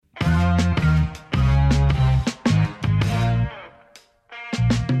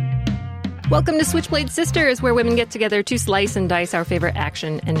Welcome to Switchblade Sisters, where women get together to slice and dice our favorite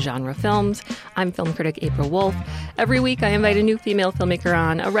action and genre films. I'm film critic April Wolf. Every week I invite a new female filmmaker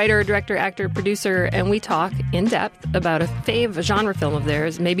on, a writer, director, actor, producer, and we talk in depth about a fave genre film of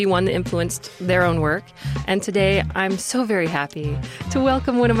theirs, maybe one that influenced their own work. And today I'm so very happy to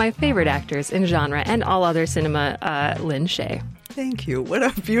welcome one of my favorite actors in genre and all other cinema, Lin Shaye. Thank you. What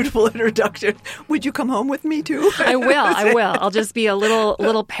a beautiful introduction. Would you come home with me, too? I will. I'll just be a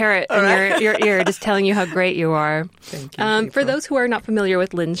little parrot in your ear just telling you how great you are. Thank you. For those who are not familiar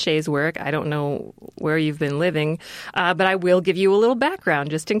with Lin Shaye's work, I don't know where you've been living, but I will give you a little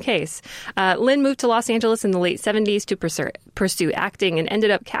background just in case. Lin moved to Los Angeles in the late 70s to pursue acting and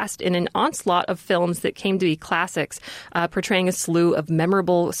ended up cast in an onslaught of films that came to be classics, portraying a slew of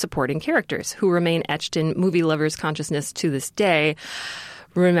memorable supporting characters who remain etched in movie lovers' consciousness to this day.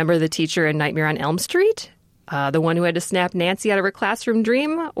 Remember the teacher in Nightmare on Elm Street? The one who had to snap Nancy out of her classroom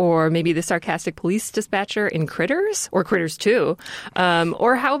dream? Or maybe the sarcastic police dispatcher in Critters? Or Critters 2?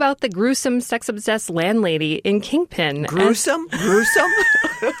 Or how about the gruesome, sex-obsessed landlady in Kingpin? Gruesome? Gruesome?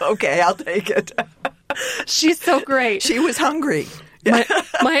 Okay, I'll take it. She's so great. She was hungry.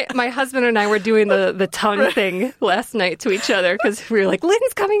 My husband and I were doing the tongue thing last night to each other because we were like,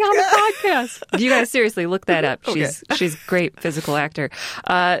 Lynn's coming on the podcast. You guys seriously look that up. Okay. She's a great physical actor.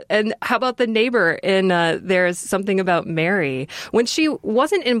 And how about the neighbor in There's Something About Mary? When she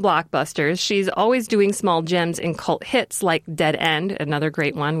wasn't in blockbusters, she's always doing small gems in cult hits like Dead End, another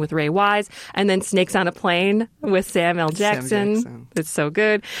great one with Ray Wise, and then Snakes on a Plane with Samuel L. Jackson. It's so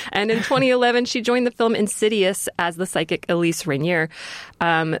good. And in 2011, she joined the film Insidious as the psychic Elise Rainier,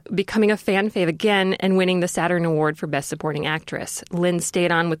 becoming a fan fave again and winning the Saturn Award for Best Supporting Actress. Lin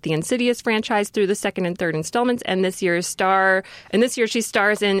stayed on with the Insidious franchise through the second and third installments, and this year she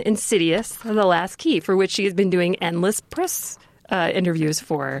stars in Insidious: The Last Key, for which she has been doing endless press interviews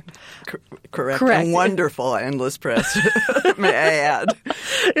for. Correct. And wonderful endless press, may I add.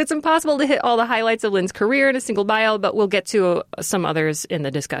 It's impossible to hit all the highlights of Lin's career in a single bio, but we'll get to some others in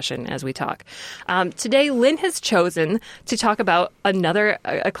the discussion as we talk. Today, Lin has chosen to talk about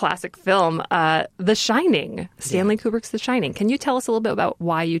a classic film, The Shining, Stanley Kubrick's The Shining. Can you tell us a little bit about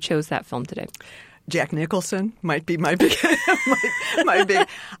why you chose that film today? Jack Nicholson might be my big, my big.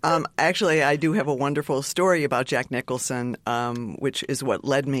 Actually, I do have a wonderful story about Jack Nicholson, which is what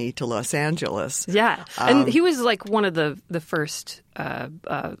led me to Los Angeles. Yeah, and he was like one of the first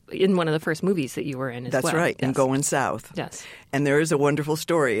in one of the first movies that you were in as well. That's right, yes. in Going South. Yes. And there is a wonderful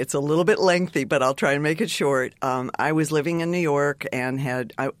story. It's a little bit lengthy, but I'll try and make it short. I was living in New York and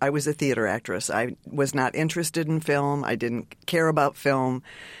I was a theater actress. I was not interested in film. I didn't care about film.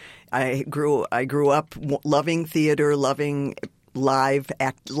 I grew up loving theater, loving live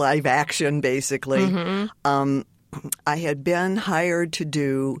action, basically. Mm-hmm. I had been hired to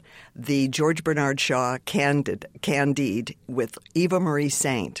do the George Bernard Shaw Candide with Eva Marie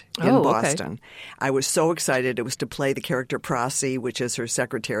Saint in Boston. Okay. I was so excited. It was to play the character Prosy, which is her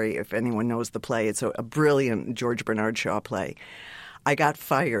secretary, if anyone knows the play. It's a brilliant George Bernard Shaw play. I got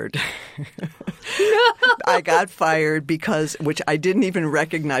fired. I got fired because, which I didn't even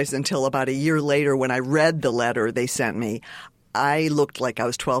recognize until about a year later when I read the letter they sent me. I looked like I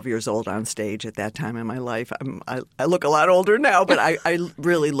was 12 years old on stage at that time in my life. I look a lot older now, but I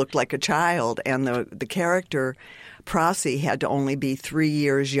really looked like a child. And the character, Prosy, had to only be 3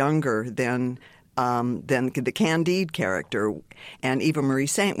 years younger than the Candide character. And Eva Marie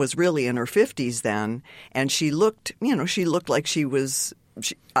Saint was really in her 50s then, and she looked like she was.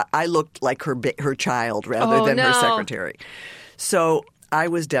 I looked like her child rather than her secretary. So I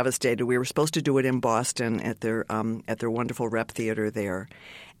was devastated. We were supposed to do it in Boston at their wonderful rep theater there.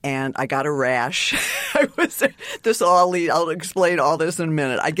 And I got a rash. I'll explain all this in a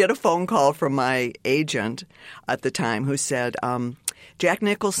minute. I get a phone call from my agent at the time who said, Jack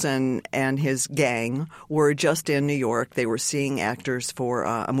Nicholson and his gang were just in New York. They were seeing actors for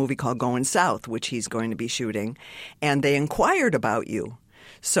a movie called Going South, which he's going to be shooting. And they inquired about you.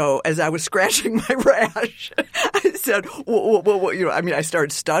 So as I was scratching my rash, I said, well, I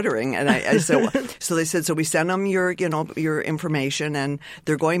started stuttering, and I said, so they said, so we sent them your information, and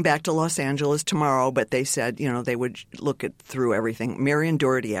they're going back to Los Angeles tomorrow, but they said, they would look through everything. Marion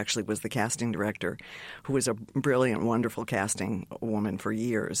Doherty actually was the casting director, who was a brilliant, wonderful casting woman for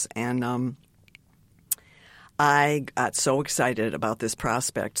years. And I got so excited about this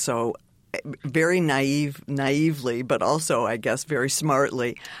prospect. So very naively, but also, I guess, very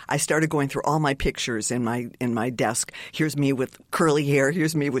smartly, I started going through all my pictures in my desk. Here's me with curly hair.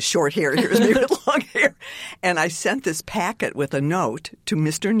 Here's me with short hair. Here's me with long hair. And I sent this packet with a note to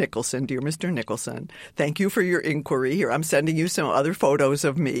Mr. Nicholson. Dear Mr. Nicholson, thank you for your inquiry. Here, I'm sending you some other photos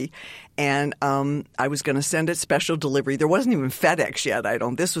of me. And I was going to send it special delivery. There wasn't even FedEx yet.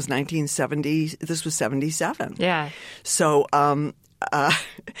 This was 1970. This was 77. Yeah. So, and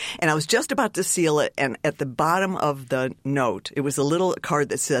I was just about to seal it, and at the bottom of the note, it was a little card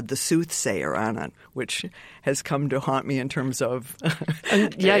that said "The Soothsayer" on it, which has come to haunt me in terms of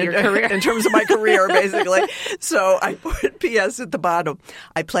your career, in terms of my career, basically. So I put P.S. at the bottom.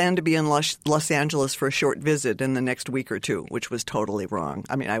 I plan to be in Los Angeles for a short visit in the next week or two, which was totally wrong.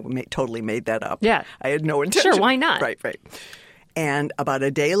 I mean, I totally made that up. Yeah, I had no intention. Sure, why not? Right. And about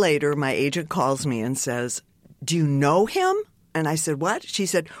a day later, my agent calls me and says, "Do you know him?" And I said, "What?" She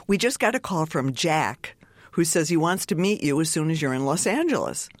said, "We just got a call from Jack, who says he wants to meet you as soon as you're in Los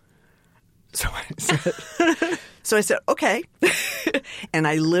Angeles." So I said, okay. And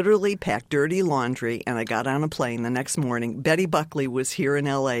I literally packed dirty laundry, and I got on a plane the next morning. Betty Buckley was here in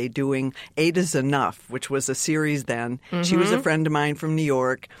L.A. doing Eight is Enough, which was a series then. Mm-hmm. She was a friend of mine from New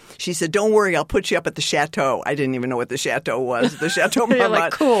York. She said, "Don't worry, I'll put you up at the Chateau." I didn't even know what the Chateau was, the Chateau Marmont. You're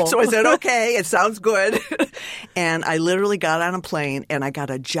like, cool. So I said, okay, it sounds good. And I literally got on a plane, and I got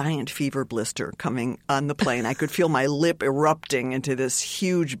a giant fever blister coming on the plane. I could feel my lip erupting into this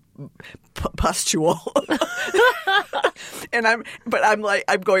huge pustule. And I'm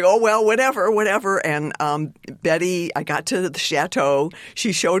going, oh, well, whatever. And Betty, I got to the Chateau.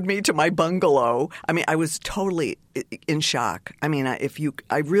 She showed me to my bungalow. I mean, I was totally in shock. I mean,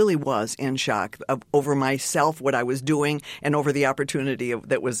 I really was in shock over myself, what I was doing, and over the opportunity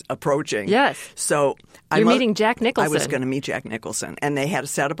that was approaching. Yes. So you're meeting Jack Nicholson. I was going to meet Jack Nicholson, and they had to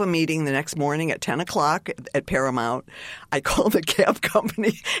set up a meeting the next morning at 10 o'clock at Paramount. I called the cab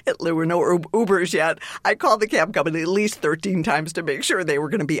company. There were no Ubers yet. I called the cab company at least 13 times to make sure they were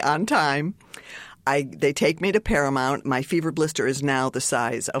going to be on time. They take me to Paramount. My fever blister is now the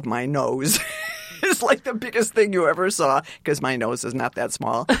size of my nose. It's like the biggest thing you ever saw, because my nose is not that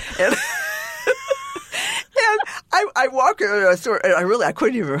small. And I walk. I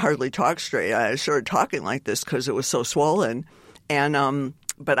couldn't even hardly talk straight. I started talking like this because it was so swollen, and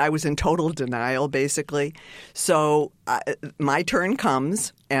but I was in total denial, basically. So my turn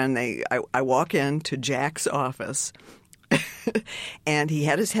comes, and I walk into Jack's office. And he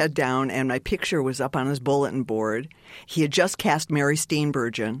had his head down, and my picture was up on his bulletin board. He had just cast Mary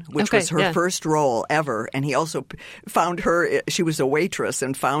Steenburgen, which was her first role ever. And he also found her, she was a waitress,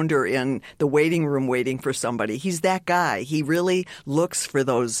 and found her in the waiting room waiting for somebody. He's that guy. He really looks for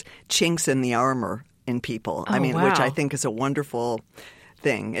those chinks in the armor in people. Oh, wow. Which I think is a wonderful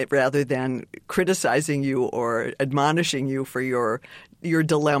thing, rather than criticizing you or admonishing you for your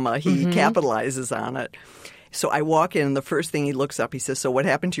dilemma. He capitalizes on it. So I walk in, and the first thing he looks up, he says, "So what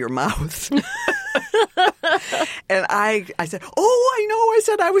happened to your mouth?" And I said, "Oh, I know." I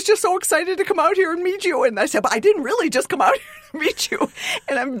said, "I was just so excited to come out here and meet you." And I said, "But I didn't really just come out here to meet you."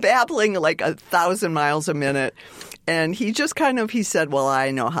 And I'm babbling like 1,000 miles a minute. And he just he said, "Well,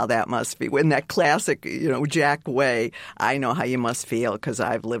 I know how that must be." In that classic, Jack way, "I know how you must feel because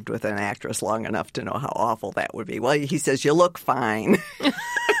I've lived with an actress long enough to know how awful that would be." Well, he says, "You look fine."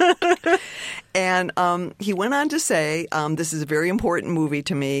 And he went on to say, "This is a very important movie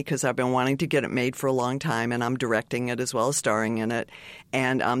to me because I've been wanting to get it made for a long time, and I'm directing it as well as starring in it.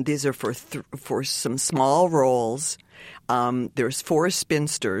 And these are for some small roles. There's 4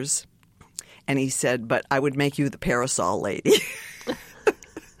 spinsters." And he said, "But I would make you the parasol lady."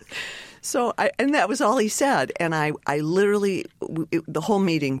 So, and that was all he said. And I literally, the whole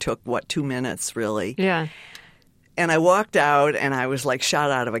meeting took, 2 minutes, really? Yeah. And I walked out, and I was like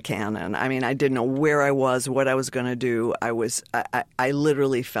shot out of a cannon. I mean, I didn't know where I was, what I was going to do. I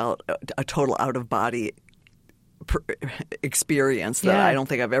literally felt a total out-of-body experience that I don't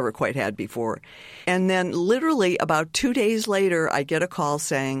think I've ever quite had before. And then literally about 2 days later, I get a call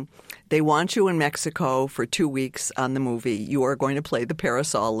saying, "They want you in Mexico for 2 weeks on the movie. You are going to play the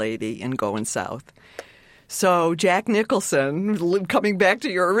parasol lady in Going South." So Jack Nicholson, coming back to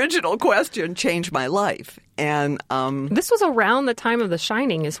your original question, changed my life. And this was around the time of The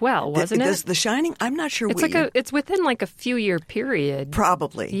Shining as well, wasn't it? The Shining, I'm not sure. It's within like a few year period.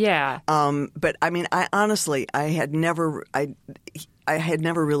 Probably. Yeah. But I mean, I honestly had never. I had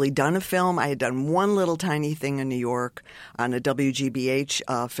never really done a film. I had done one little tiny thing in New York on a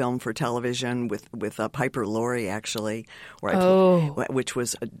WGBH film for television with Piper Laurie, actually, which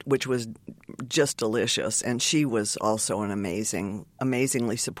was just delicious. And she was also an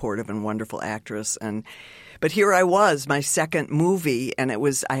amazingly supportive and wonderful actress. But here I was, my second movie, and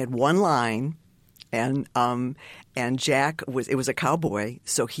I had one line. And Jack it was a cowboy,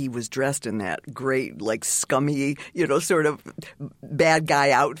 so he was dressed in that great, like, scummy, sort of bad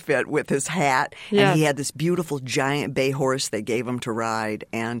guy outfit with his hat. Yeah. And he had this beautiful giant bay horse they gave him to ride.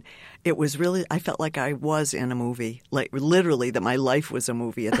 And it was really, I felt like I was in a movie, like literally that my life was a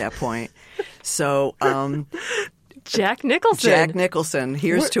movie at that point. So, Jack Nicholson.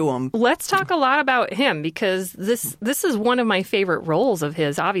 Here's to him. Let's talk a lot about him, because this is one of my favorite roles of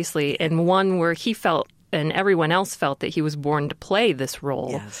his, obviously, and one where he felt and everyone else felt that he was born to play this role.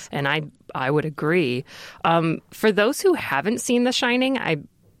 Yes. And I would agree. For those who haven't seen The Shining,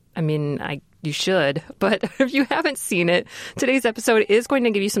 you should, but if you haven't seen it, today's episode is going to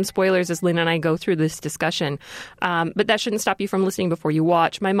give you some spoilers as Lynn and I go through this discussion. But that shouldn't stop you from listening before you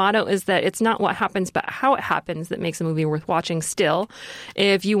watch. My motto is that it's not what happens, but how it happens that makes a movie worth watching still.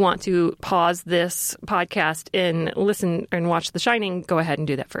 If you want to pause this podcast and listen and watch The Shining, go ahead and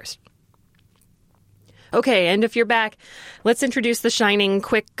do that first. Okay, and if you're back, let's introduce The Shining.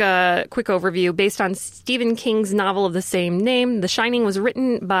 Quick overview. Based on Stephen King's novel of the same name, The Shining was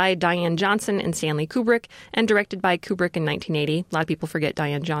written by Diane Johnson and Stanley Kubrick and directed by Kubrick in 1980. A lot of people forget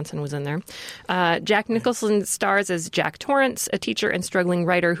Diane Johnson was in there. Jack Nicholson stars as Jack Torrance, a teacher and struggling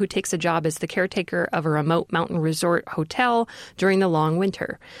writer who takes a job as the caretaker of a remote mountain resort hotel during the long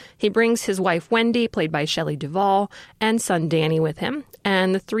winter. He brings his wife Wendy, played by Shelley Duvall, and son Danny with him,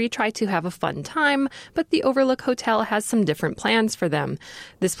 and the three try to have a fun time, but the Overlook Hotel has some different plans for them.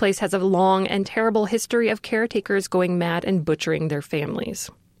 This place has a long and terrible history of caretakers going mad and butchering their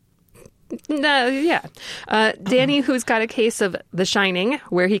families. Danny, who's got a case of The Shining,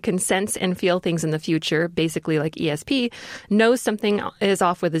 where he can sense and feel things in the future, basically like ESP, knows something is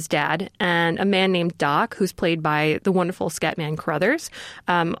off with his dad. And a man named Doc, who's played by the wonderful Scatman Crothers,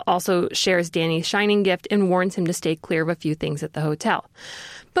 also shares Danny's Shining gift and warns him to stay clear of a few things at the hotel.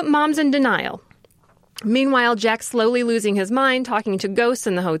 But Mom's in denial. Meanwhile, Jack's slowly losing his mind, talking to ghosts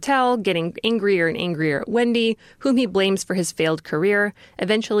in the hotel, getting angrier and angrier at Wendy, whom he blames for his failed career.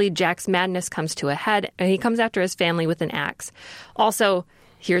 Eventually, Jack's madness comes to a head, and he comes after his family with an axe. Also,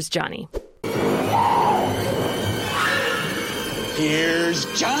 here's Johnny. Here's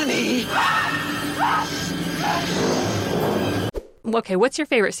Johnny! Okay, what's your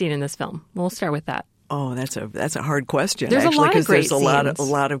favorite scene in this film? We'll start with that. Oh, that's a hard question. There's actually, because there's a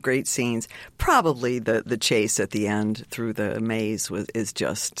lot of great scenes. Probably the chase at the end through the maze is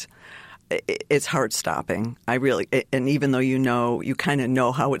just it's heart stopping. And even though you kind of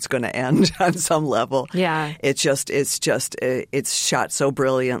know how it's going to end on some level. Yeah, it's shot so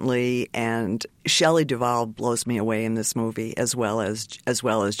brilliantly, and Shelley Duvall blows me away in this movie as well as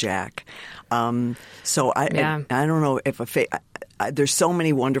Jack. So I don't know if there's so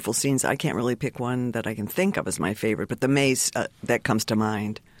many wonderful scenes. I can't really pick one that I can think of as my favorite, but the maze that comes to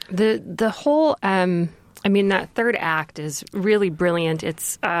mind. The whole, that third act is really brilliant.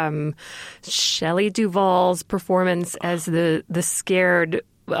 It's Shelley Duvall's performance as the scared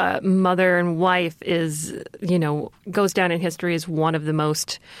mother and wife goes down in history as one of the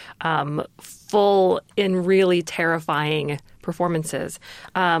most full and really terrifying performances.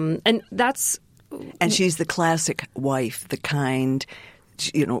 And she's the classic wife, the kind,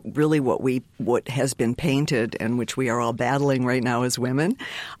 really what has been painted and which we are all battling right now as women.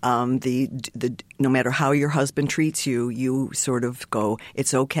 No matter how your husband treats you, you sort of go,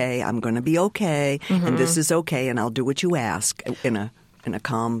 it's okay, I'm going to be okay, and this is okay, and I'll do what you ask in a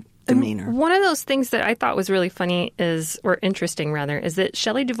calm demeanor. One of those things that I thought was really funny is that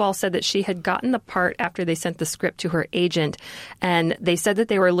Shelley Duvall said that she had gotten the part after they sent the script to her agent, and they said that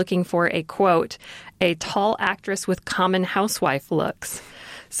they were looking for a, quote, a tall actress with common housewife looks.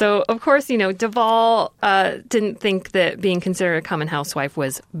 So, of course, Duvall didn't think that being considered a common housewife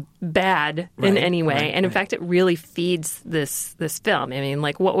was bad in any way. In fact, it really feeds this film.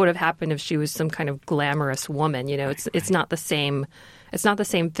 What would have happened if she was some kind of glamorous woman? It's not the same. It's not the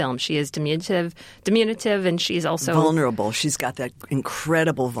same film. She is diminutive, and she's also vulnerable. She's got that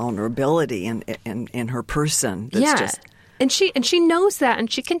incredible vulnerability in her person. And she knows that,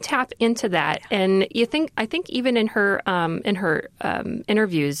 and she can tap into that. And I think even in her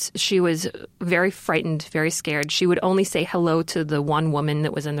interviews, she was very frightened, very scared. She would only say hello to the one woman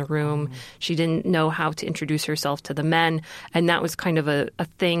that was in the room. Mm-hmm. She didn't know how to introduce herself to the men, and that was kind of a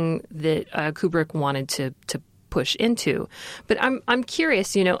thing that Kubrick wanted to push into. But I'm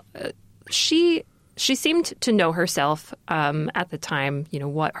curious, she seemed to know herself at the time,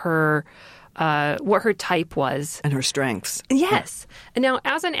 what her type was. And her strengths. Yes. And now,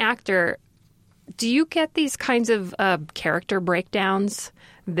 as an actor, do you get these kinds of character breakdowns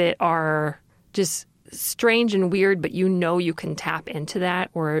that are just strange and weird, but you can tap into that?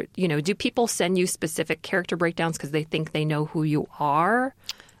 Or, do people send you specific character breakdowns because they think they know who you are?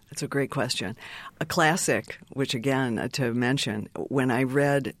 That's a great question. A classic, which again, to mention, when I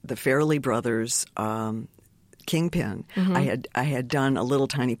read the Farrelly Brothers' Kingpin, I had done a little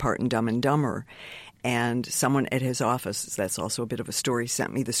tiny part in Dumb and Dumber, and someone at his office, that's also a bit of a story,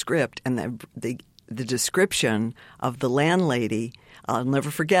 sent me the script, and the description of the landlady, I'll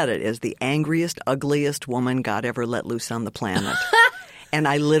never forget it, is the angriest, ugliest woman God ever let loose on the planet. And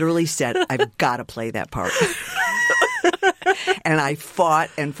I literally said, I've got to play that part. And I fought,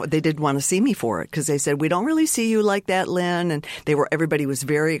 and they didn't want to see me for it because they said, we don't really see you like that, Lynn. And everybody was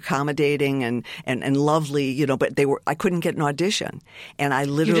very accommodating and lovely, but I couldn't get an audition. And I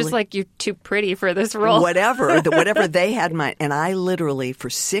literally. You're just like, you're too pretty for this role. Whatever they had and I literally for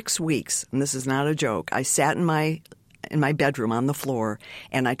 6 weeks, and this is not a joke, I sat in my bedroom on the floor,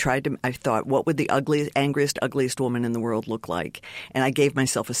 and I thought, what would the angriest, ugliest woman in the world look like? And I gave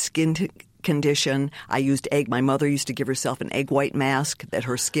myself a skin condition. I used egg. My mother used to give herself an egg white mask that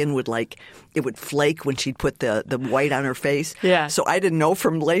her skin would it would flake when she'd put the white on her face. Yeah. So I didn't know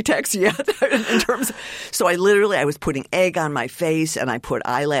from latex yet so I was putting egg on my face, and I put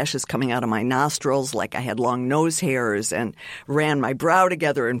eyelashes coming out of my nostrils like I had long nose hairs, and ran my brow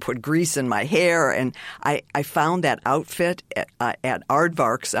together and put grease in my hair. And I found that outfit at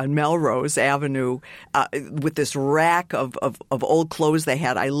Aardvarks on Melrose Avenue with this rack of old clothes they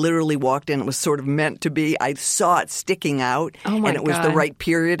had. I literally walked in. It was sort of meant to be. I saw it sticking out, and it was the right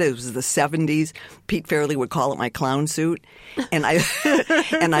period. It was the 70s. Pete Farrelly would call it my clown suit. And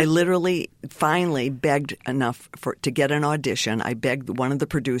I literally finally begged enough to get an audition. I begged one of the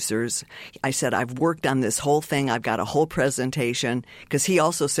producers. I said, I've worked on this whole thing. I've got a whole presentation. Because he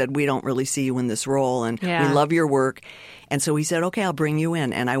also said, we don't really see you in this role, and we love your work. And so he said, okay, I'll bring you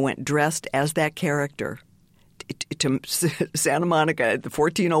in. And I went dressed as that character to Santa Monica at the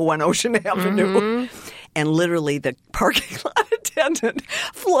 1401 Ocean Avenue. And literally the parking lot attendant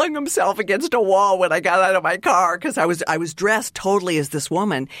flung himself against a wall when I got out of my car because I was dressed totally as this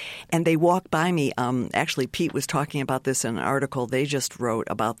woman. And they walked by me. Actually, Pete was talking about this in an article they just wrote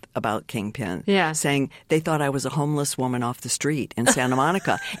about Kingpin, saying they thought I was a homeless woman off the street in Santa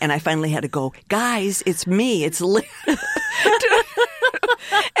Monica. And I finally had to go, guys, it's me. It's Lynn.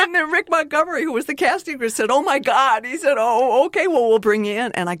 And then Rick Montgomery, who was the casting director, said, oh, my God. He said, oh, okay, well, we'll bring you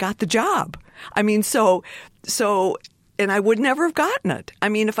in. And I got the job. I mean, so and I would never have gotten it. I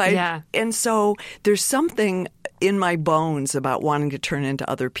mean, and so there's something in my bones about wanting to turn into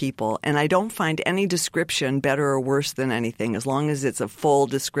other people. And I don't find any description better or worse than anything. As long as it's a full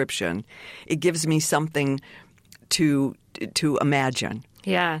description, it gives me something to imagine.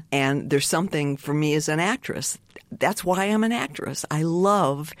 Yeah. And there's something for me as an actress. That's why I'm an actress. I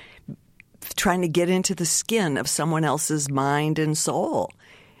love trying to get into the skin of someone else's mind and soul.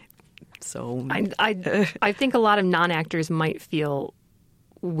 So I think a lot of non-actors might feel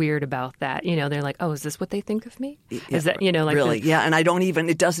weird about that. They're like, oh, is this what they think of me? Is that, like really? Yeah. And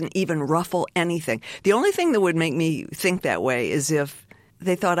it doesn't even ruffle anything. The only thing that would make me think that way is if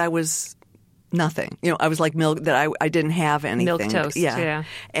they thought I was nothing. I was like milk, that I didn't have anything. Milquetoast. Yeah.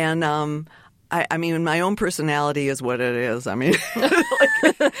 And I mean, my own personality is what it is. I mean,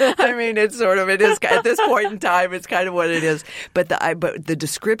 it is at this point in time, it's kind of what it is. But the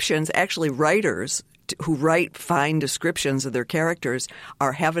descriptions, actually, writers who write fine descriptions of their characters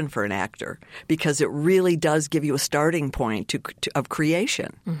are heaven for an actor because it really does give you a starting point of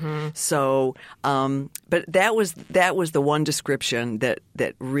creation. Mm-hmm. So, but that was the one description that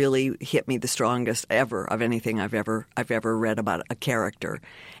really hit me the strongest ever of anything I've ever read about a character,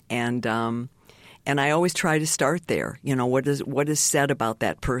 and I always try to start there. What is said about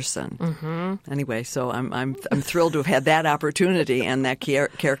that person. Mm-hmm. Anyway, so I'm thrilled to have had that opportunity, and that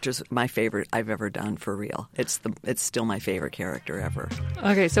character's my favorite I've ever done for real. It's still my favorite character ever.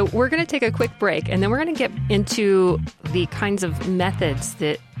 Okay, so we're going to take a quick break, and then we're going to get into the kinds of methods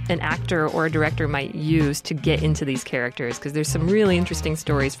that an actor or a director might use to get into these characters, because there's some really interesting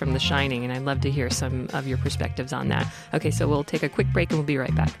stories from The Shining, and I'd love to hear some of your perspectives on that. Okay, so we'll take a quick break, and we'll be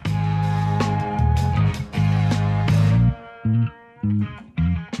right back.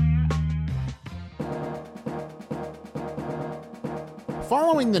 Follow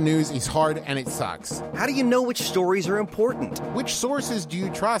Following the news is hard and it sucks. How do you know which stories are important? Which sources do you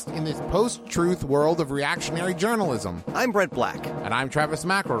trust in this post-truth world of reactionary journalism? I'm Brett Black. And I'm Travis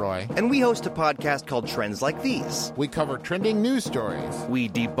McElroy. And we host a podcast called Trends Like These. We cover trending news stories. We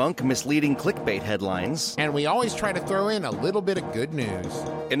debunk misleading clickbait headlines. And we always try to throw in a little bit of good news.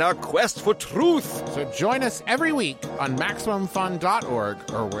 In our quest for truth. So join us every week on MaximumFun.org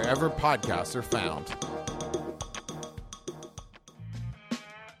or wherever podcasts are found.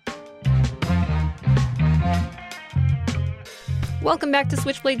 Welcome back to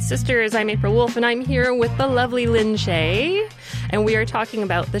Switchblade Sisters. I'm April Wolf, and I'm here with the lovely Lynn Shay, and we are talking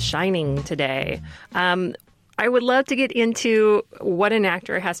about The Shining today. I would love to get into what an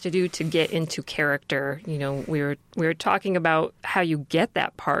actor has to do to get into character. You know, we were talking about how you get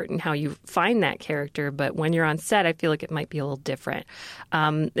that part and how you find that character, but when you're on set, I feel like it might be a little different.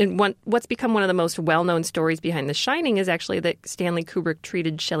 And what's become one of the most well-known stories behind The Shining is actually that Stanley Kubrick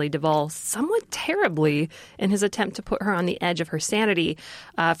treated Shelley Duvall somewhat terribly in his attempt to put her on the edge of her sanity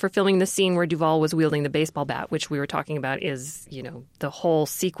for filming the scene where Duvall was wielding the baseball bat, which we were talking about is, you know, the whole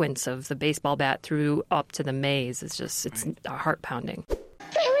sequence of the baseball bat through up to the maze. It's just, it's heart-pounding.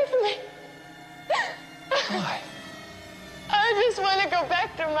 Stay away from me. Why? I just want to go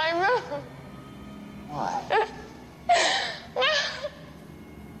back to my room. Why?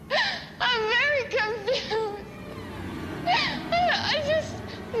 I'm very confused. I just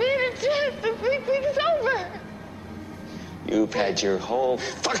need a chance to think things over. You've had your whole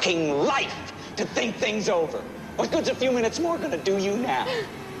fucking life to think things over. What good's a few minutes more gonna do you now?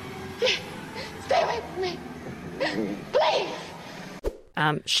 Stay away from me. Please.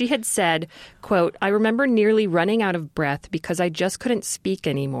 She had said, quote, "I remember nearly running out of breath because I just couldn't speak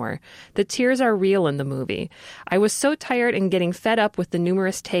anymore. The tears are real in the movie. I was so tired and getting fed up with the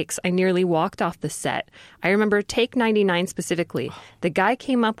numerous takes, I nearly walked off the set. I remember take 99 specifically. The guy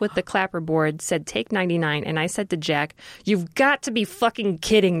came up with the clapperboard, said take 99, and I said to Jack, 'You've got to be fucking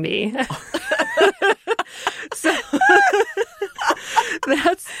kidding me.'" So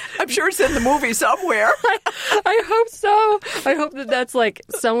I'm sure it's in the movie somewhere. I hope so. I hope that that's like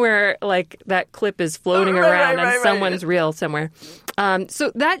somewhere, like that clip is floating around on someone's reel somewhere.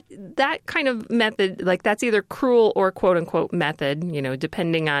 So that kind of method, like that's either cruel or quote unquote method, you know,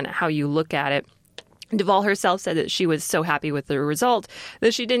 depending on how you look at it. Duvall herself said that she was so happy with the result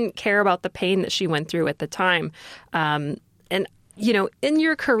that she didn't care about the pain that she went through at the time. And, you know, in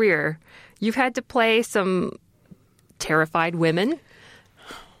your career, you've had to play some terrified women.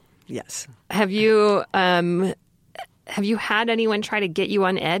 Yes. Have you had anyone try to get you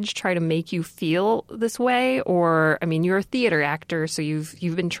on edge, try to make you feel this way? Or, I mean, you're a theater actor, so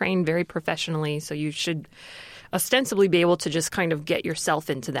you've been trained very professionally, so you should ostensibly be able to just kind of get yourself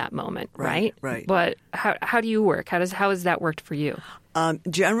into that moment, right? Right. But how do you work? How has that worked for you?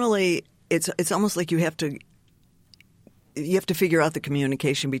 Generally, it's almost like you have to figure out the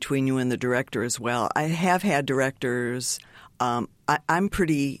communication between you and the director as well. I have had directors. I'm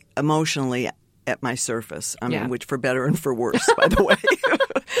pretty emotionally at my surface. I mean, which for better and for worse, by the way.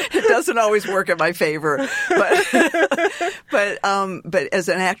 It doesn't always work in my favor, but as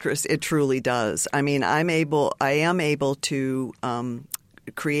an actress, it truly does. I mean, I am able to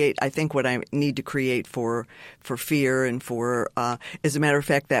create, I think, what I need to create for fear and for. As a matter of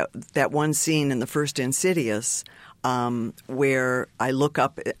fact, that one scene in the first Insidious. Where I look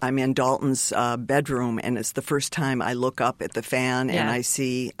up, I'm in Dalton's bedroom, and it's the first time I look up at the fan and I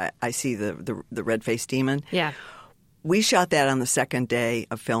see the red-faced demon. Yeah, we shot that on the second day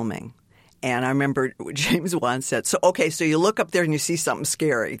of filming, and I remember James Wan said, "So you look up there and you see something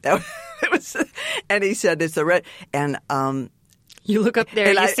scary." And he said, "It's the red." And you look up there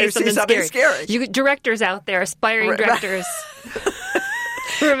and you see something scary. You directors out there, aspiring directors.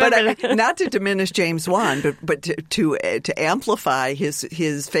 But not to diminish James Wan, but to amplify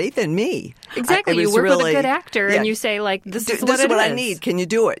his faith in me. Exactly. You work with a good actor and you say, like, this is what I need. Can you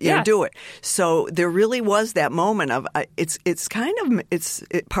do it? You know, do it. So there really was that moment of it's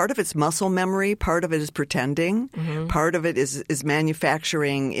part of it's muscle memory, part of it is pretending, part of it is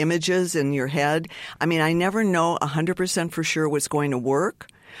manufacturing images in your head. I mean, I never know 100% for sure what's going to work.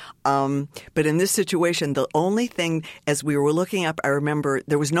 But in this situation, the only thing, as we were looking up, I remember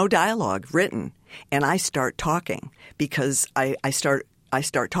there was no dialogue written, and I start talking because I start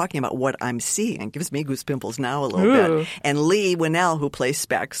talking about what I'm seeing. It gives me goosepimples now a little bit. And Lee Winnell, who plays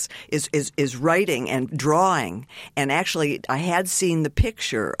Specs, is writing and drawing. And actually, I had seen the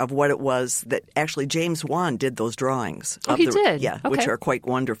picture of what it was that actually James Wan did those drawings. Oh, he did? Yeah, which are quite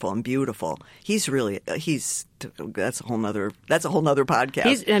wonderful and beautiful. That's a whole nother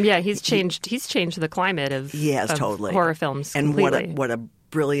podcast. He's changed the climate of totally horror films and completely. what a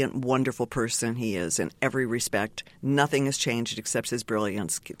brilliant, wonderful person he is in every respect. Nothing has changed except his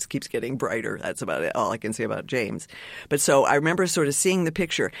brilliance. It keeps getting brighter. That's about it, all I can say about James. But so I remember sort of seeing the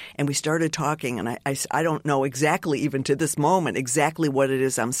picture, and we started talking, and I don't know exactly, even to this moment, exactly what it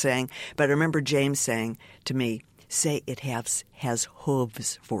is I'm saying, but I remember James saying to me, say it has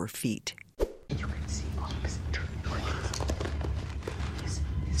hooves for feet. You can see hooves.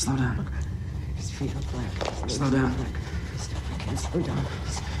 Slow down. His feet are black. Slow down. I can't slow down.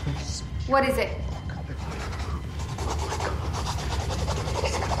 What is it?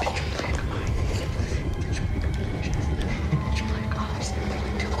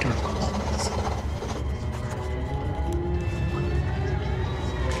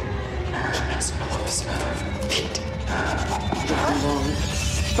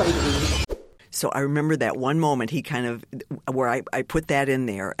 So I remember that one moment he kind of where I put that in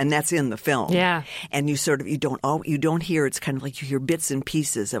there, and that's in the film. Yeah. And you don't hear, it's kind of like you hear bits and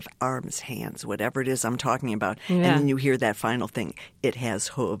pieces of arms, hands, whatever it is I'm talking about, and then you hear that final thing. It has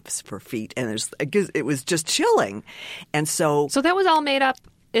hooves for feet, and it was just chilling, and so that was all made up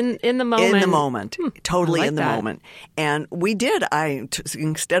in the moment. In the moment, totally like in the that. moment, and we did.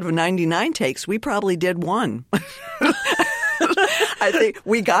 Instead of 99 takes, we probably did one. I think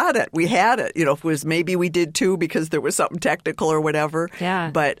we got it. We had it. If it was maybe we did two because there was something technical or whatever. Yeah.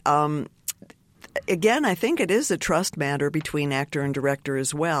 But again, I think it is a trust matter between actor and director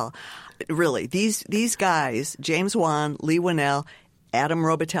as well. Really, these guys, James Wan, Leigh Whannell, Adam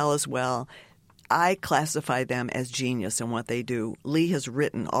Robitel as well, I classify them as genius in what they do. Leigh has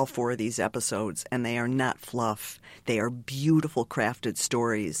written all 4 of these episodes, and they are not fluff. They are beautiful, crafted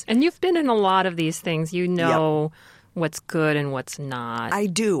stories. And you've been in a lot of these things. You know what's good and what's not. I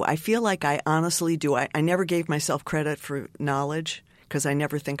do. I feel like I honestly do. I never gave myself credit for knowledge because I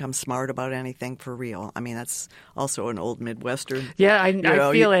never think I'm smart about anything for real. I mean, that's also an old Midwestern. Yeah, I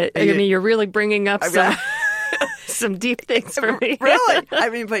feel it. I mean, you're really bringing up some deep things for me. Really? I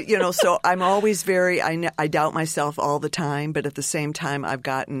mean, but, so I'm always I doubt myself all the time, but at the same time, I've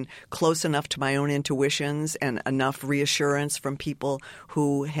gotten close enough to my own intuitions and enough reassurance from people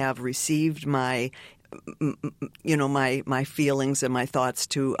who have received my feelings and my thoughts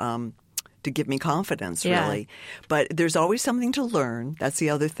to give me confidence, really. But there's always something to learn. That's the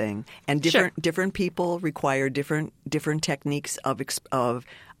other thing. And different people require different techniques of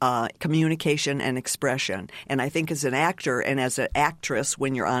communication and expression. And I think as an actor and as an actress,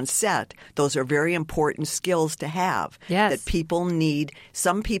 when you're on set, those are very important skills to have. Yes. That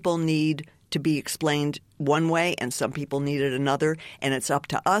some people need to be explained one way and some people need it another. And it's up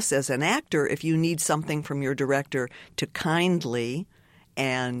to us as an actor, if you need something from your director, to kindly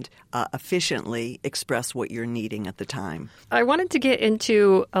and efficiently express what you're needing at the time. I wanted to get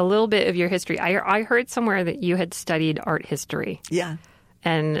into a little bit of your history. I heard somewhere that you had studied art history. Yeah.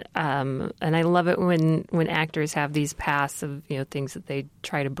 And I love it when actors have these paths of things that they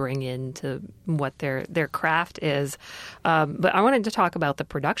try to bring into what their craft is. But I wanted to talk about the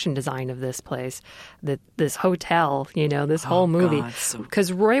production design of this place, this hotel, this whole movie.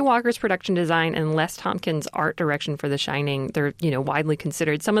 Because Roy Walker's production design and Les Tompkins' art direction for The Shining, they're widely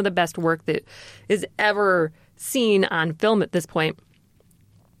considered some of the best work that is ever seen on film at this point.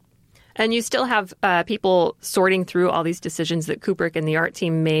 And you still have people sorting through all these decisions that Kubrick and the art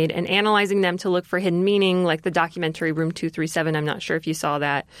team made and analyzing them to look for hidden meaning, like the documentary Room 237. I'm not sure if you saw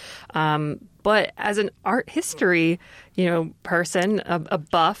that. But as an art history, person, a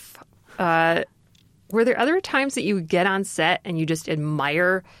buff, were there other times that you would get on set and you just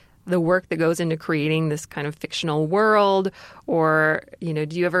admire the work that goes into creating this kind of fictional world? Or, do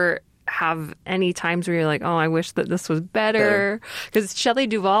you ever have any times where you're like, oh, I wish that this was better? Because Shelley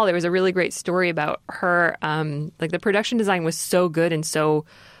Duvall, there was a really great story about her. The production design was so good and so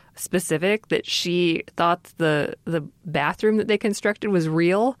specific that she thought the bathroom that they constructed was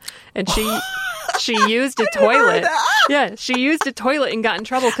real, and she used a toilet. Yeah, she used a toilet and got in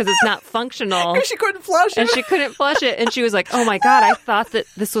trouble because it's not functional. And she couldn't flush it. And she was like, oh my God, I thought that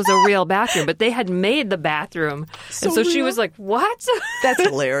this was a real bathroom. But they had made the bathroom. And so she was like, what? That's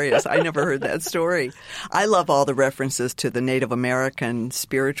hilarious. I never heard that story. I love all the references to the Native American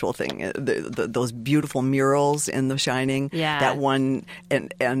spiritual thing, those beautiful murals in The Shining. Yeah. That one,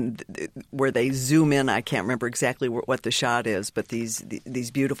 and where they zoom in, I can't remember exactly what the shot is, but these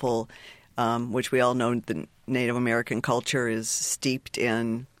beautiful... which we all know the Native American culture is steeped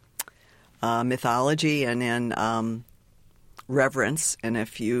in mythology and in reverence. And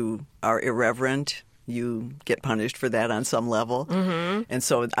if you are irreverent, you get punished for that on some level. Mm-hmm. And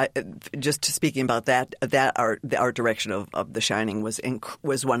so, just speaking about that the art direction of The Shining was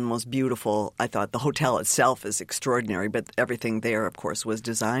one of the most beautiful. I thought the hotel itself is extraordinary, but everything there, of course, was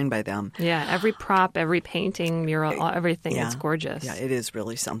designed by them. Yeah, every prop, every painting, mural, everything. Yeah. It's gorgeous. Yeah, it is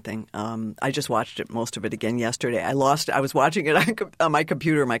really something. I just watched most of it again yesterday. I was watching it on my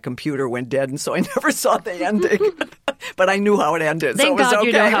computer. My computer went dead, and so I never saw the ending. But I knew how it ended. Thank so it was God okay,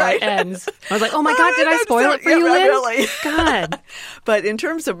 you know how right? it ends. I was like, oh my God, did I spoil it for you, Lynn? Really. God. But in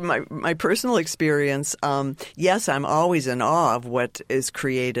terms of my personal experience, yes, I'm always in awe of what is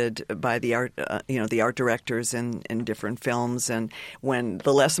created by the art, the art directors in different films. And when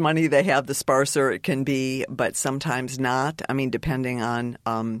the less money they have, the sparser it can be, but sometimes not. I mean, depending on.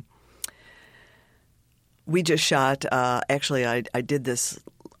 We just shot. Actually, I did this.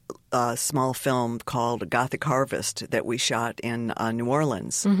 Small film called Gothic Harvest that we shot in New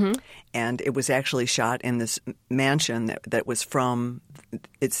Orleans. Mm-hmm. And it was actually shot in this mansion that was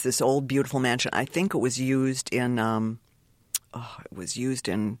it's this old, beautiful mansion. I think it was used in one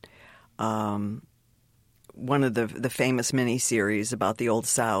of the famous miniseries about the Old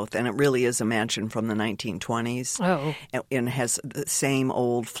South. And it really is a mansion from the 1920s. Oh. And has the same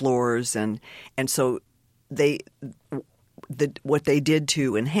old floors. And so what they did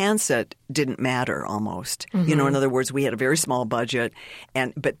to enhance it didn't matter almost. Mm-hmm. In other words, we had a very small budget,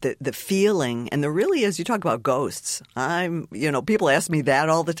 but the feeling, and there really is, you talk about ghosts. People ask me that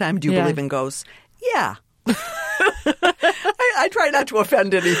all the time. Do you believe in ghosts? Yeah. I try not to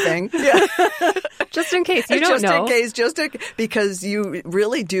offend anything. Yeah. Just in case. You don't know. Because you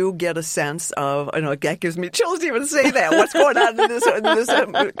really do get a sense of, that gives me chills to even say that. What's going on in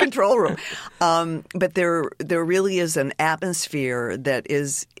this control room? But there really is an atmosphere that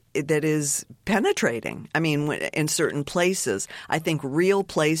is penetrating. I mean, in certain places, I think real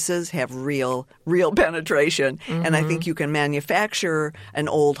places have real penetration, mm-hmm. and I think you can manufacture an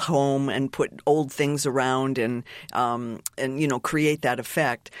old home and put old things around and create that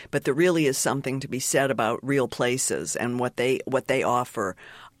effect. But there really is something to be said about real places and what they offer.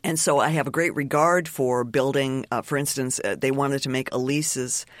 And so I have a great regard for building. For instance, they wanted to make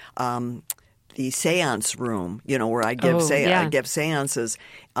Elise's. The seance room, where I give I give seances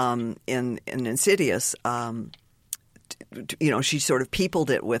in Insidious. She sort of peopled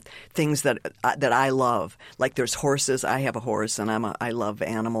it with things that I love. Like there's horses. I have a horse, and I love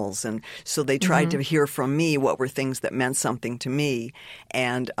animals, and so they tried mm-hmm. to hear from me what were things that meant something to me.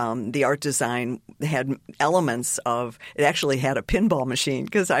 And the art design had elements of. It actually had a pinball machine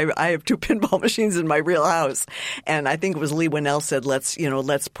because I have 2 pinball machines in my real house, and I think it was Lee Winnell said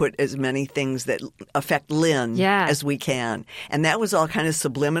let's put as many things that affect Lynn as we can, and that was all kind of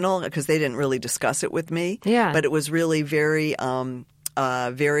subliminal because they didn't really discuss it with me. Yeah, but it was really very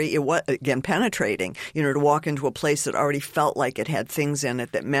penetrating, to walk into a place that already felt like it had things in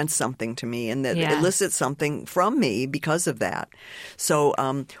it that meant something to me and that elicits something from me because of that. So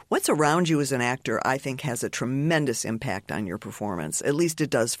what's around you as an actor, I think, has a tremendous impact on your performance. At least it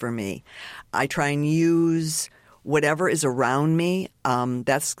does for me. I try and use whatever is around me.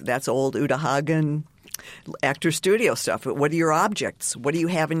 That's old Uta Hagen actor studio stuff. What are your objects? What do you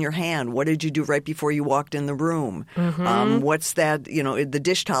have in your hand? What did you do right before you walked in the room? Mm-hmm. What's that, the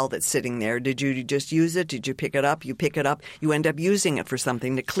dish towel that's sitting there? Did you just use it? Did you pick it up? You pick it up. You end up using it for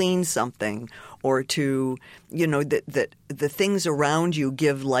something, to clean something or to, the things around you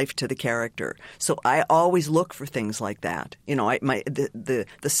give life to the character. So I always look for things like that. The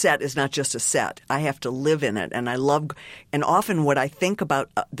set is not just a set. I have to live in it. And and often what I think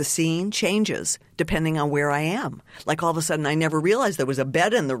about the scene changes depending on where I am. Like all of a sudden I never realized there was a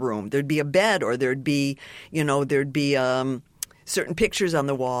bed in the room. There'd be a bed, or there'd be certain pictures on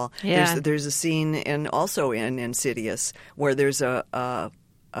the wall. Yeah. There's a scene also in Insidious where there's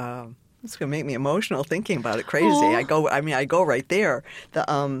it's going to make me emotional thinking about it. Crazy. Aww. I go right there.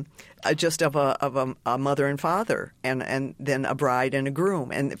 Just of a mother and father, and then a bride and a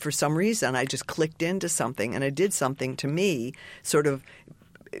groom. And for some reason, I just clicked into something, and it did something to me, sort of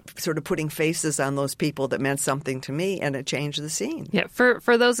putting faces on those people that meant something to me, and it changed the scene. Yeah,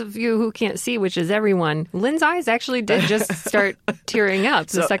 for those of you who can't see, which is everyone, Lynn's eyes actually did just start tearing up.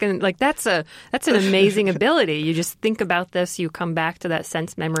 The second, that's an amazing ability. You just think about this, you come back to that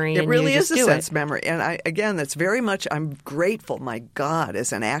sense memory. It really is a sense memory, and that's very much. I'm grateful. My God,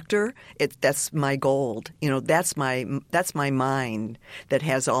 as an actor, that's my gold. That's my mind that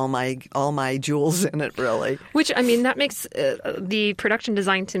has all my jewels in it. Really, which that makes the production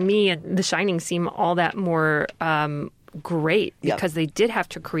design to me and The Shining seem all that more great Yep. because they did have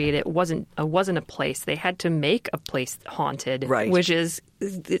to create it. It wasn't a place. They had to make a place haunted, Right. which it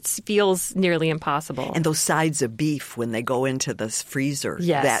feels nearly impossible. And those sides of beef when they go into this freezer.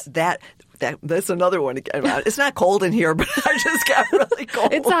 Yes. That's another one. It's not cold in here, but I just got really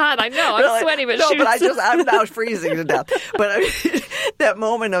cold. It's hot. I know. I'm Really? sweaty, but no, shoot. but I'm now freezing to death. But I mean, that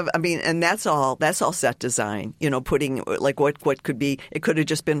moment of, and that's all set design. Putting like what could be. It could have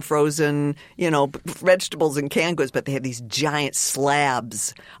just been frozen, vegetables and canned goods, but they have these giant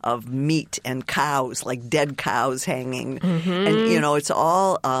slabs of meat and cows, like dead cows hanging, and it's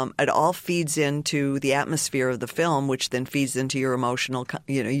all. It all feeds into the atmosphere of the film, which then feeds into your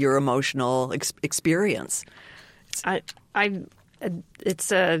emotional experience.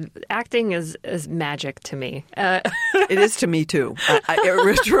 It's acting is magic to me. It is to me too.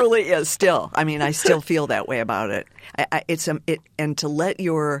 It truly is. Still, I still feel that way about it. And to let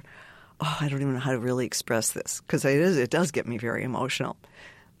your, I don't even know how to really express this because it does get me very emotional.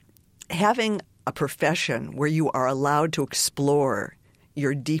 Having a profession where you are allowed to explore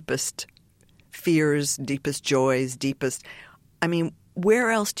your deepest fears, deepest joys,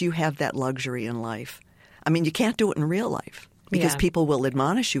 where else do you have that luxury in life? You can't do it in real life because people will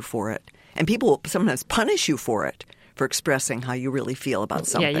admonish you for it. And people will sometimes punish you for it, for expressing how you really feel about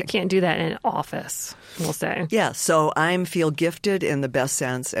something. Yeah, you can't do that in an office, we'll say. Yeah, so I feel gifted in the best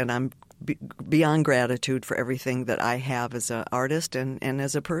sense, and I'm beyond gratitude for everything that I have as an artist and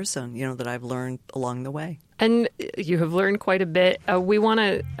as a person, that I've learned along the way. And you have learned quite a bit. We want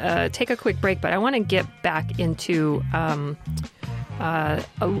to take a quick break, but I want to get back into a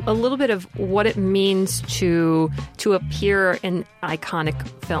little bit of what it means to appear in iconic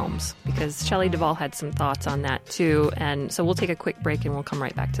films, because Shelley Duvall had some thoughts on that too. And so we'll take a quick break and we'll come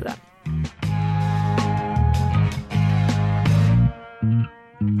right back to that.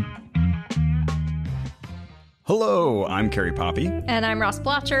 Hello, I'm Carrie Poppy. And I'm Ross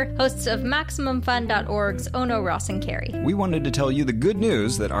Blotcher, hosts of MaximumFun.org's Ono, Ross, and Carrie. We wanted to tell you the good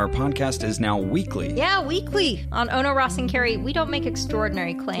news that our podcast is now weekly. Yeah, weekly. On Ono, Ross, and Carrie, we don't make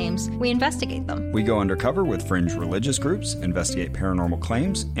extraordinary claims. We investigate them. We go undercover with fringe religious groups, investigate paranormal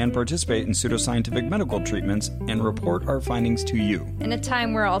claims, and participate in pseudoscientific medical treatments and report our findings to you. In a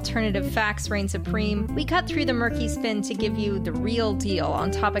time where alternative facts reign supreme, we cut through the murky spin to give you the real deal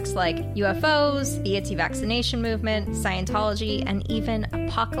on topics like UFOs, the anti-vaccination movement, Scientology, and even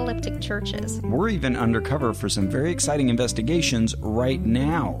apocalyptic churches. We're even undercover for some very exciting investigations right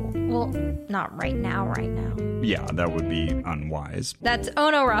now. Well, not right now. Yeah, that would be unwise. That's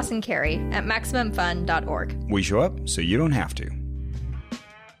Ono, Ross, and Carrie at MaximumFun.org. We show up so you don't have to.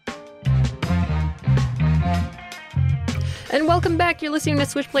 And welcome back. You're listening to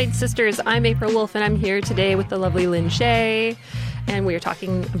Switchblade Sisters. I'm April Wolf, and I'm here today with the lovely Lynn Shay. And we are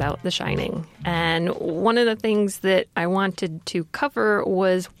talking about The Shining. And one of the things that I wanted to cover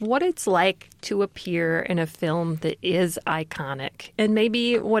was what it's like to appear in a film that is iconic. And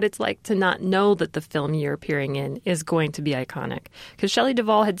maybe what it's like to not know that the film you're appearing in is going to be iconic. Because Shelley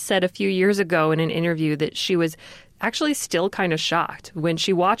Duvall had said a few years ago in an interview that she was actually still kind of shocked when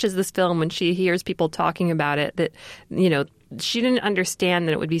she watches this film, when she hears people talking about it, that, she didn't understand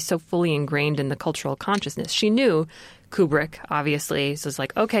that it would be so fully ingrained in the cultural consciousness. She knew Kubrick, obviously, so it's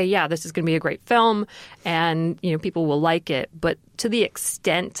like, okay, yeah, this is going to be a great film, and people will like it. But to the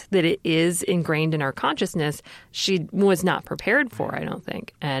extent that it is ingrained in our consciousness, she was not prepared for, I don't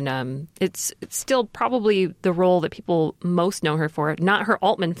think. And it's still probably the role that people most know her for, not her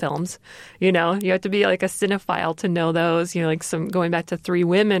Altman films. You have to be like a cinephile to know those. Like some going back to Three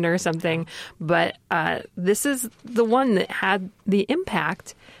Women or something. But this is the one that had the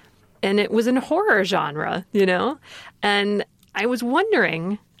impact. And it was in horror genre, And I was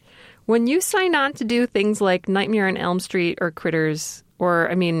wondering, when you sign on to do things like Nightmare on Elm Street or Critters,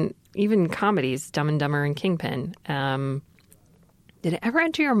 or, even comedies, Dumb and Dumber and Kingpin, did it ever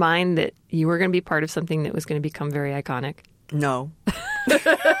enter your mind that you were going to be part of something that was going to become very iconic? No.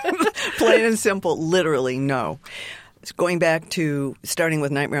 Plain and simple, literally no. Going back to starting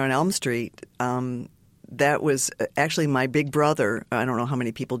with Nightmare on Elm Street, that was actually my big brother. I don't know how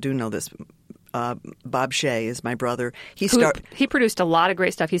many people do know this. Bob Shea is my brother. He produced a lot of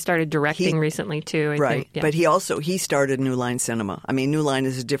great stuff. He started directing recently too. I think. Yeah. But he started New Line Cinema. New Line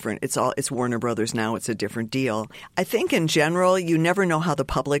is different. It's Warner Brothers now. It's a different deal. I think in general, you never know how the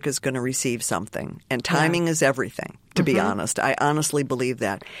public is going to receive something, and timing is everything. To be honest, I honestly believe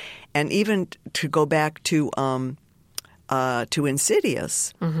that. And even to go back to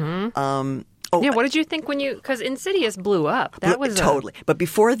Insidious. What did you think because Insidious blew up? That was totally. But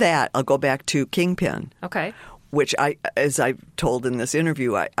before that, I'll go back to Kingpin. Okay. which as I told in this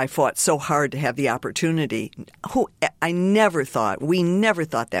interview, I fought so hard to have the opportunity. We never thought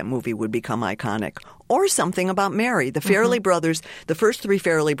that movie would become iconic. Or Something About Mary. The Farrelly brothers, the first 3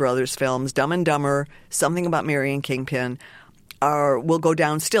 Farrelly brothers films, Dumb and Dumber, Something About Mary, and Kingpin, will go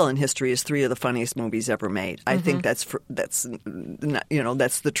down still in history as 3 of the funniest movies ever made. I think that's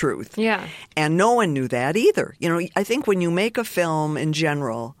the truth. Yeah. And no one knew that either. I think when you make a film in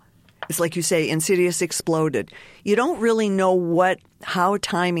general, it's like you say, Insidious exploded. You don't really know how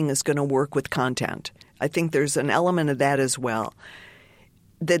timing is going to work with content. I think there's an element of that as well.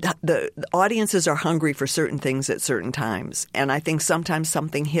 The audiences are hungry for certain things at certain times. And I think sometimes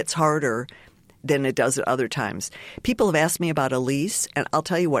something hits harder than it does at other times. People have asked me about Elise, and I'll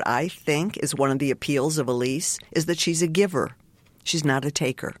tell you what I think is one of the appeals of Elise is that she's a giver. She's not a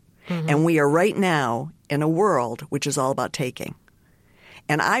taker. And we are right now in a world which is all about taking.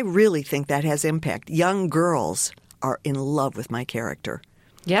 And I really think that has impact. Young girls are in love with my character.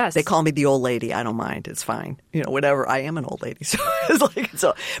 Yes. They call me the old lady. I don't mind. It's fine. Whatever. I am an old lady. So it's like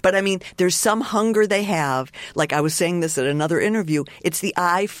so. But I mean, there's some hunger they have. Like I was saying this at another interview. It's the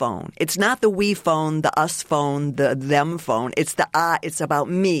iPhone. It's not the we phone, the us phone, the them phone. It's the I. It's about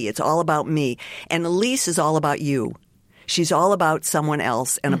me. It's all about me. And Elise is all about you. She's all about someone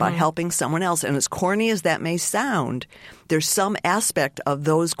else and about helping someone else. And as corny as that may sound, there's some aspect of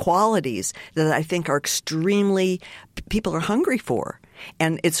those qualities that I think are people are hungry for.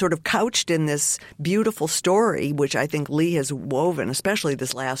 And it's sort of couched in this beautiful story, which I think Lee has woven, especially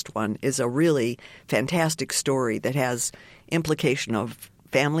this last one, is a really fantastic story that has implication of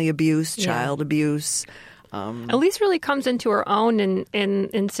family abuse, child abuse. Elise really comes into her own in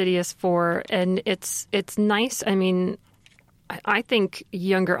Insidious 4, and it's nice. I mean, I think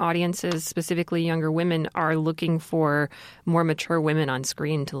younger audiences, specifically younger women, are looking for more mature women on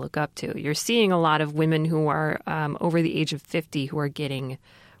screen to look up to. You're seeing a lot of women who are over the age of 50 who are getting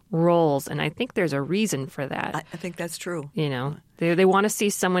roles, and I think there's a reason for that. I think that's true. They want to see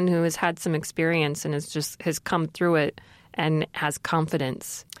someone who has had some experience and has come through it and has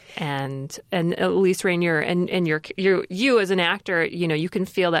confidence. And Elise Rainier and you as an actor, you can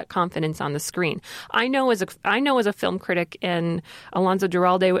feel that confidence on the screen. I know as a film critic, and Alonso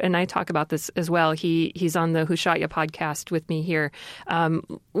Duralde and I talk about this as well. He's on the Who Shot Ya podcast with me here.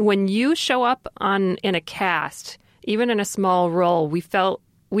 When you show up in a cast, even in a small role, we feel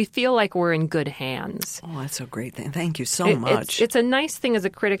like we're in good hands. Oh, that's a great thing. Thank you so much. It's a nice thing as a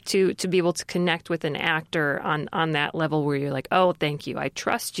critic to be able to connect with an actor on that level where you're like, oh, thank you. I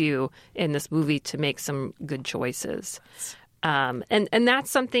trust you in this movie to make some good choices. And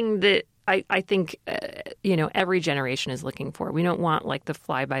that's something that I think, every generation is looking for. We don't want like the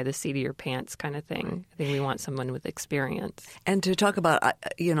fly by the seat of your pants kind of thing. I think we want someone with experience. And to talk about,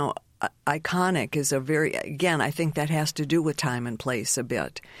 iconic is I think that has to do with time and place a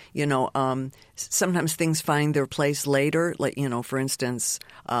bit. Sometimes things find their place later. Like, for instance,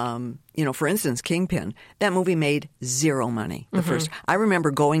 Kingpin. That movie made zero money. The first, I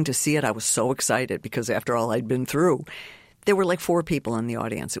remember going to see it. I was so excited because after all I'd been through. There were like 4 people in the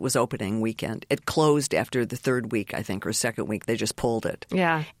audience. It was opening weekend. It closed after the 3rd week, I think, or 2nd week. They just pulled it.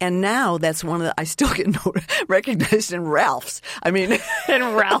 Yeah. And now that's one of the – I still get recognized in Ralph's. I mean –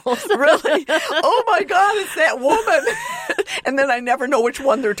 In Ralph's. Really? Oh, my God, it's that woman. And then I never know which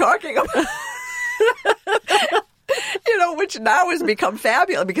one they're talking about. Which now has become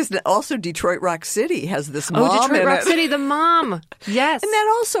fabulous because also Detroit Rock City has this mom in it. Oh, Detroit Rock City, the mom. Yes. And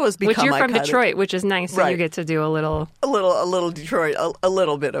that also has become Which you're from iconic. Detroit, which is nice. So you get to do a little Detroit, a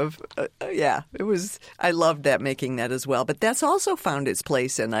little bit of, it was, I loved making that as well. But that's also found its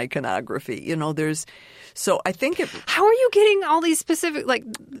place in iconography. So I think How are you getting all these specific,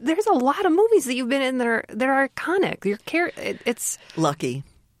 there's a lot of movies that you've been in that are iconic. It's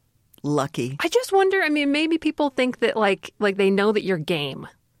Lucky. I just wonder, maybe people think that like they know that you're game.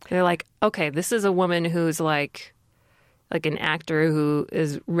 They're like, okay, this is a woman who's like an actor who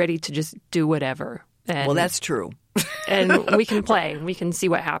is ready to just do whatever. Well, that's true. And we can play. We can see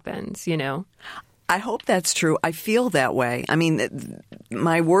what happens, I hope that's true. I feel that way.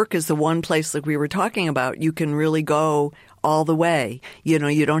 My work is the one place, like we were talking about, you can really go all the way. You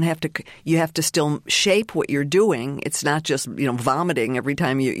don't have to, you have to still shape what you're doing. It's not just, vomiting every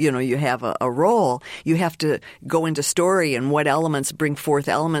time you have a role. You have to go into story and what elements bring forth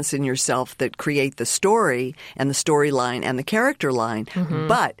elements in yourself that create the story and the storyline and the character line.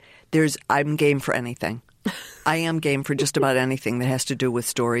 But I'm game for anything. I am game for just about anything that has to do with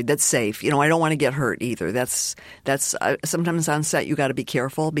story that's safe. I don't want to get hurt either. That's sometimes on set you got to be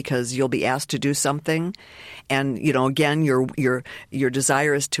careful because you'll be asked to do something, and again your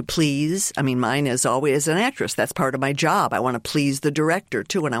desire is to please. I mean, mine is always as an actress. That's part of my job. I want to please the director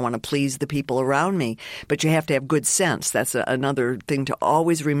too, and I want to please the people around me. But you have to have good sense. That's another thing to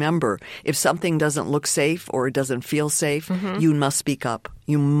always remember. If something doesn't look safe or it doesn't feel safe, you must speak up.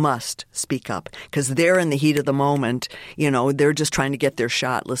 You must speak up because they're in the heat of the moment. They're just trying to get their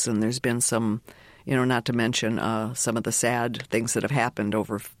shot. Listen, there's been some, not to mention some of the sad things that have happened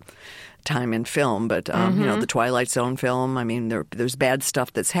over time in film. But, the Twilight Zone film, I mean, there's bad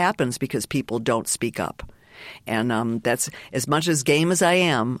stuff that happens because people don't speak up. And that's as much as game as I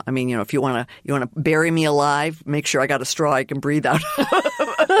am. I mean, if you want to bury me alive, make sure I got a straw I can breathe out.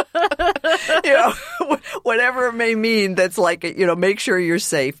 Whatever it may mean. That's like, make sure you're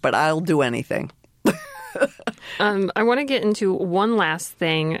safe. But I'll do anything. I want to get into one last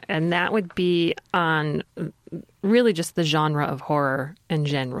thing, and that would be on really just the genre of horror in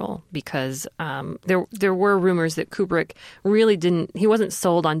general, because there were rumors that Kubrick really he wasn't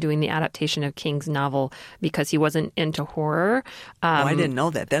sold on doing the adaptation of King's novel because he wasn't into horror. I didn't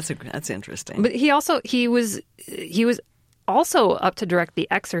know that. That's interesting. But he was also up to direct The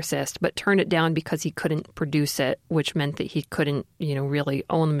Exorcist, but turned it down because he couldn't produce it, which meant that he couldn't, really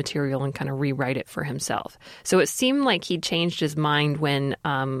own the material and kind of rewrite it for himself. So it seemed like he changed his mind when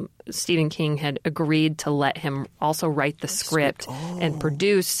Stephen King had agreed to let him also write the script and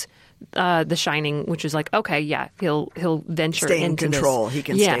produce The Shining, which is like, okay, yeah, he'll venture stay in into control. This. He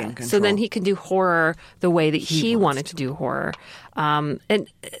can stay in control. So then he can do horror the way that he wanted to do horror. And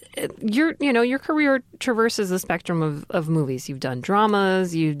your career traverses the spectrum of movies. You've done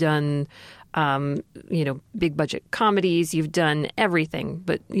dramas, you've done big budget comedies, you've done everything.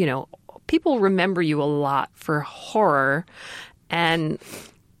 But people remember you a lot for horror, and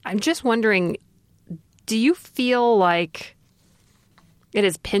I'm just wondering, do you feel like it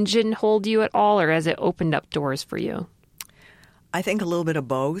has pigeonholed you at all, or has it opened up doors for you? I think a little bit of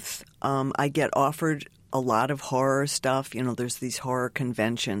both. I get offered a lot of horror stuff. There's these horror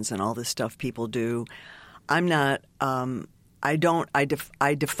conventions and all this stuff people do. I'm not. I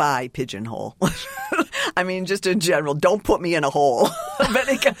defy pigeonhole. I mean, just in general, don't put me in a hole.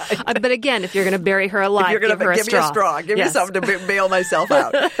 But again, if you're going to bury her alive, give her a straw. Give me a straw. Give me something to bail myself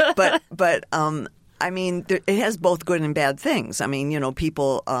out. But I mean, it has both good and bad things. I mean,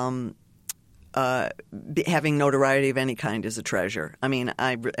 people having notoriety of any kind is a treasure. I mean,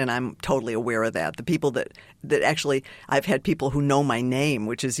 I'm totally aware of that. The people that actually, I've had people who know my name,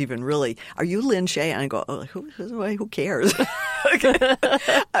 which is even really, are you Lynn Shay? And I go, oh, who cares?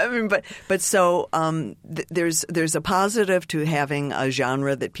 I mean, but so there's a positive to having a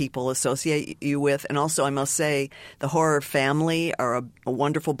genre that people associate you with, and also I must say the horror family are a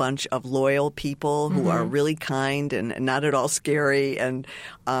wonderful bunch of loyal people who are really kind and not at all scary, and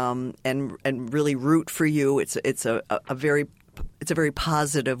really root for you. It's a very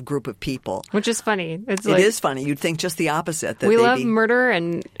positive group of people. Which is funny. It is funny. You'd think just the opposite. That we love murder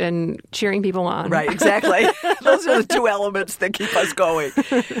and cheering people on. Right, exactly. Those are the two elements that keep us going.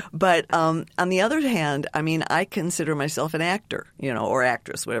 But on the other hand, I mean, I consider myself an actor, or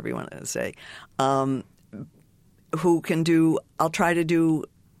actress, whatever you want to say, who can do – I'll try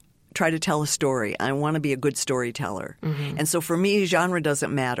to tell a story. I want to be a good storyteller. And so for me, genre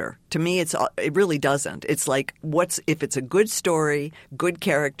doesn't matter. To me, it really doesn't. It's like if it's a good story, good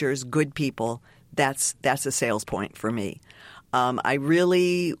characters, good people, that's a sales point for me. I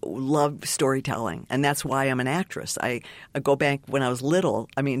really love storytelling, and that's why I'm an actress. I go back when I was little.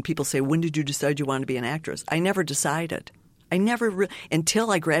 I mean, people say, when did you decide you wanted to be an actress? I never decided. I never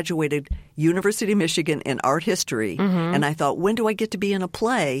until I graduated University of Michigan in art history, and I thought, when do I get to be in a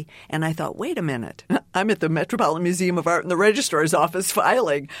play? And I thought, wait a minute, I'm at the Metropolitan Museum of Art in the registrar's office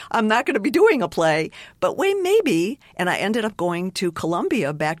filing. I'm not going to be doing a play, but wait, maybe. And I ended up going to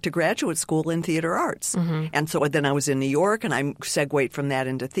Columbia back to graduate school in theater arts. And so then I was in New York, and I segued from that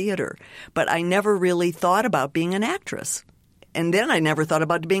into theater. But I never really thought about being an actress. And then I never thought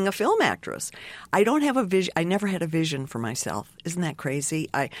about being a film actress. I don't have a vision. I never had a vision for myself. Isn't that crazy?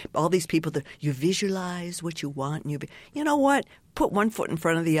 All these people that you visualize what you want, and you know what? Put one foot in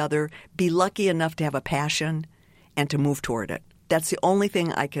front of the other. Be lucky enough to have a passion and to move toward it. That's the only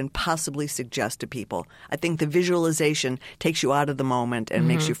thing I can possibly suggest to people. I think the visualization takes you out of the moment and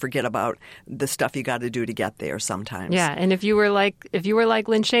makes you forget about the stuff you got to do to get there sometimes. Yeah, and if you were like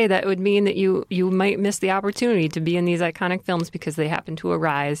Lynn Shay, that would mean that you might miss the opportunity to be in these iconic films because they happen to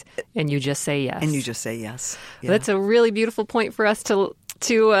arise, and you just say yes. And you just say yes. Yeah. That's a really beautiful point for us to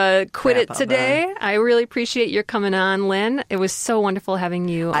to quit Wrap it up, today. I really appreciate your coming on, Lynn. It was so wonderful having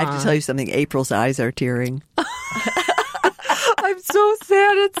you I have to tell you something. April's eyes are tearing. I'm so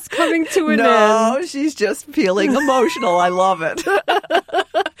sad it's coming to an end. No, she's just feeling emotional. I love it.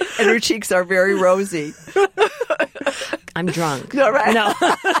 And her cheeks are very rosy. I'm drunk. All right. No.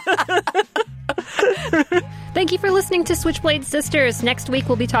 Thank you for listening to Switchblade Sisters. Next week,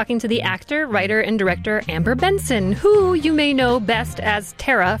 we'll be talking to the actor, writer, and director Amber Benson, who you may know best as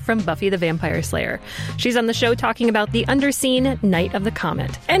Tara from Buffy the Vampire Slayer. She's on the show talking about the underseen Night of the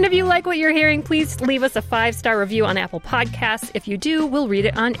Comet. And if you like what you're hearing, please leave us a 5-star review on Apple Podcasts. If you do, we'll read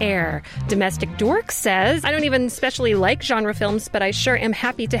it on air. Domestic Dork says, I don't even especially like genre films, but I sure am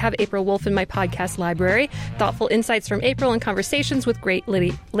happy to have April Wolf in my podcast library. Thoughtful insights from April and conversations with great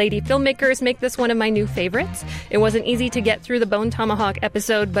lady filmmakers make this one of my new favorites. It wasn't easy to get through the Bone Tomahawk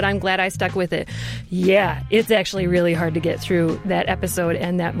episode, but I'm glad I stuck with it. Yeah, it's actually really hard to get through that episode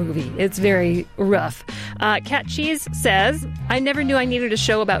and that movie. It's very rough. Cat Cheese says, I never knew I needed a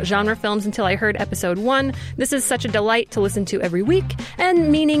show about genre films until I heard episode 1. This is such a delight to listen to every week.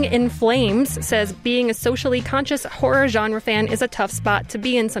 And Meaning in Flames says, being a socially conscious horror genre fan is a tough spot to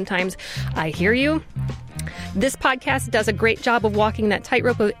be in sometimes. I hear you. This podcast does a great job of walking that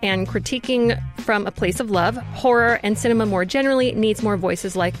tightrope and critiquing from a place of love. Horror and cinema more generally needs more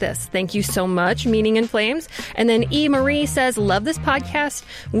voices like this. Thank you so much, Meaning in Flames. And then E. Marie says, love this podcast.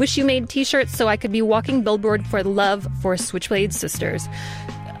 Wish you made t-shirts so I could be walking billboard for love for Switchblade Sisters.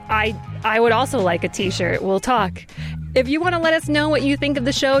 I would also like a t-shirt. We'll talk. If you want to let us know what you think of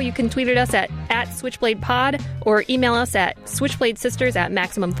the show, you can tweet at us at SwitchbladePod or email us at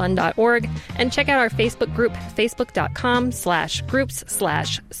switchbladesisters@MaximumFun.org and check out our Facebook group,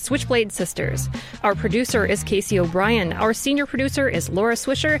 facebook.com/groups/Switchblade Sisters. Our producer is Casey O'Brien. Our senior producer is Laura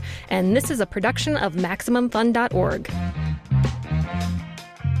Swisher, and this is a production of MaximumFun.org.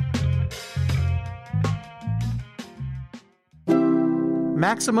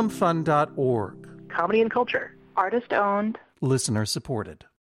 MaximumFun.org. Comedy and culture. Artist owned. Listener supported.